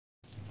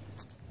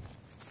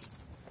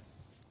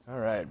All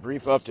right,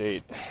 brief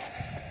update.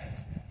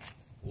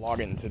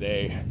 Logging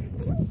today.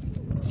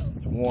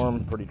 It's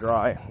warm, pretty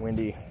dry,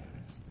 windy.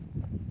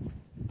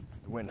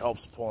 The wind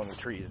helps pulling the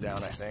trees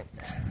down, I think.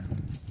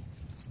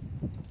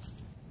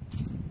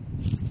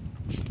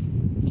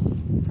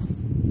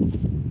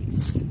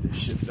 Get this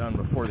shit done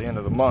before the end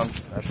of the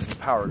month. That's when the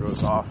power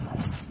goes off.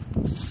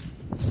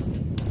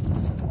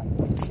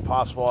 It's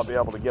possible I'll be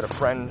able to get a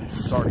friend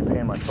who's already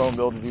paying my phone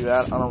bill to do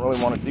that. I don't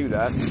really want to do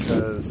that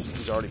because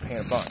he's already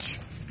paying a bunch.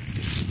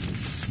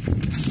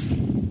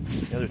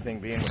 The other thing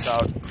being,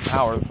 without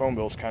power, the phone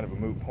bill is kind of a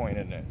moot point,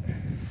 isn't it?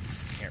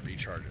 Can't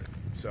recharge it.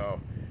 So,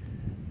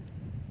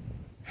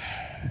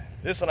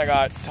 this one I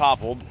got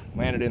toppled,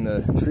 landed in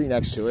the tree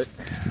next to it.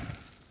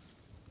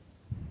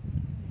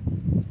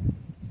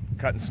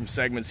 Cutting some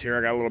segments here.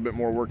 I got a little bit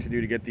more work to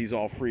do to get these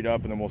all freed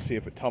up, and then we'll see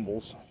if it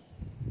tumbles.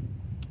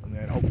 And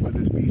then hopefully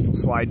this beast will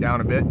slide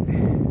down a bit.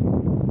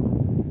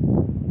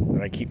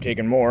 Then I keep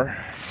taking more.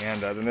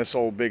 And then this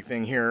old big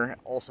thing here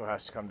also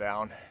has to come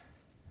down.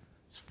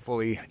 It's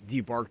fully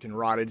debarked and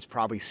rotted. It's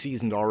probably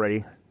seasoned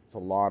already. It's a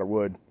lot of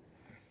wood.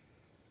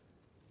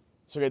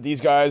 So I got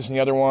these guys and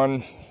the other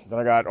one that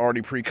I got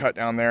already pre-cut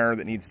down there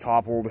that needs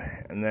toppled.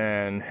 And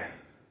then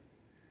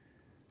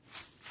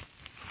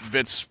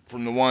bits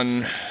from the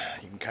one,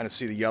 you can kind of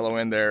see the yellow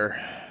end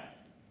there.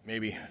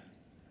 Maybe.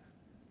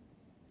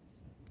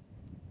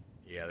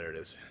 Yeah, there it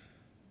is.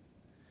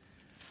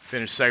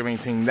 Finish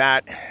segmenting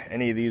that.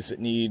 Any of these that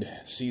need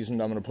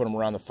seasoned, I'm going to put them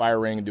around the fire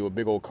ring and do a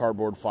big old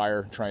cardboard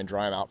fire, try and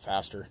dry them out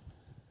faster.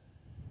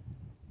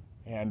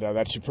 And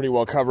that should pretty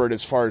well cover it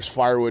as far as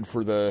firewood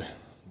for the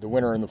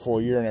winter and the full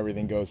year and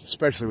everything goes,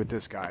 especially with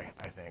this guy,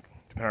 I think,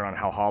 depending on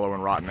how hollow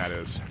and rotten that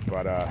is.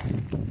 But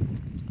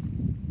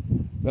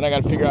then I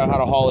got to figure out how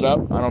to haul it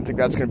up. I don't think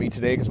that's going to be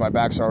today because my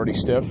back's already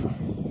stiff.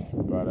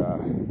 But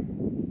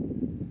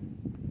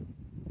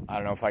I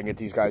don't know if I can get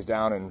these guys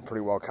down and pretty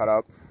well cut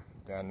up.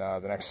 Then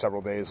the next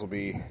several days will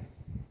be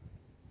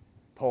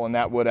pulling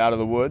that wood out of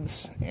the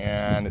woods,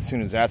 and as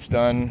soon as that's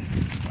done,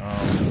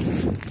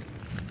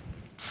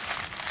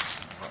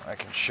 I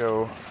can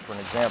show for an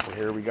example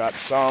here. We got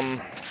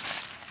some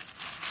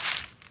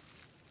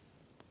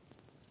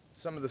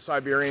of the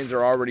Siberians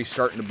are already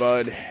starting to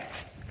bud,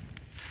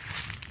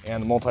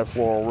 and the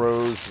multifloral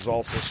rose is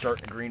also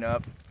starting to green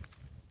up.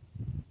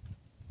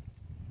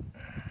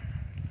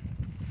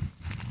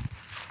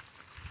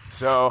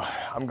 So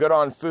I'm good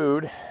on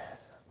food.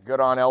 Good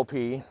on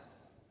LP,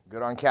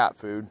 good on cat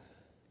food.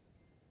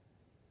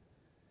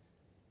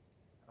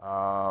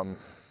 Not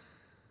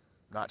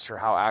sure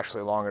how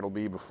actually long it'll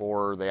be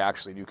before they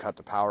actually do cut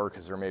the power,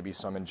 because there may be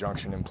some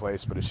injunction in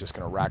place, but it's just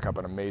going to rack up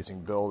an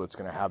amazing bill that's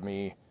going to have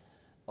me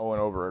owing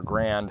over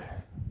 $1,000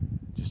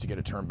 just to get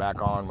it turned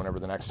back on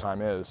whenever the next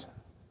time is.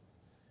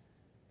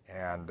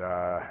 And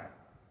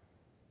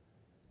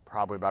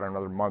probably about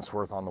another month's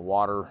worth on the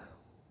water.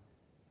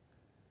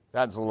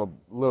 That's a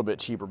little bit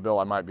cheaper bill.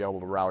 I might be able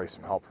to rally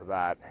some help for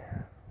that.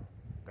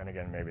 Then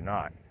again, maybe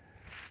not.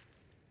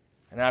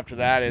 And after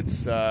that,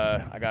 it's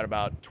I got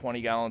about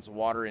 20 gallons of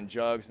water in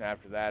jugs, and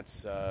after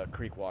that's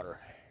creek water.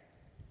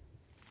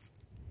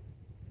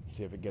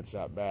 See if it gets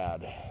that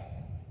bad.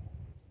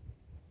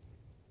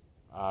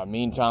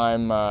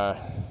 Meantime,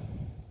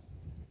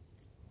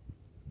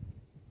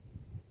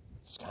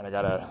 just kind of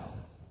got to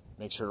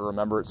make sure to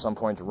remember at some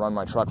point to run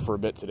my truck for a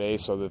bit today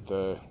so that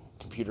the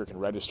computer can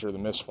register the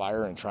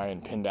misfire and try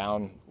and pin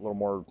down a little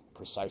more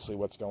precisely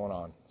what's going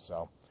on.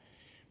 So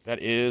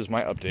that is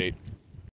my update.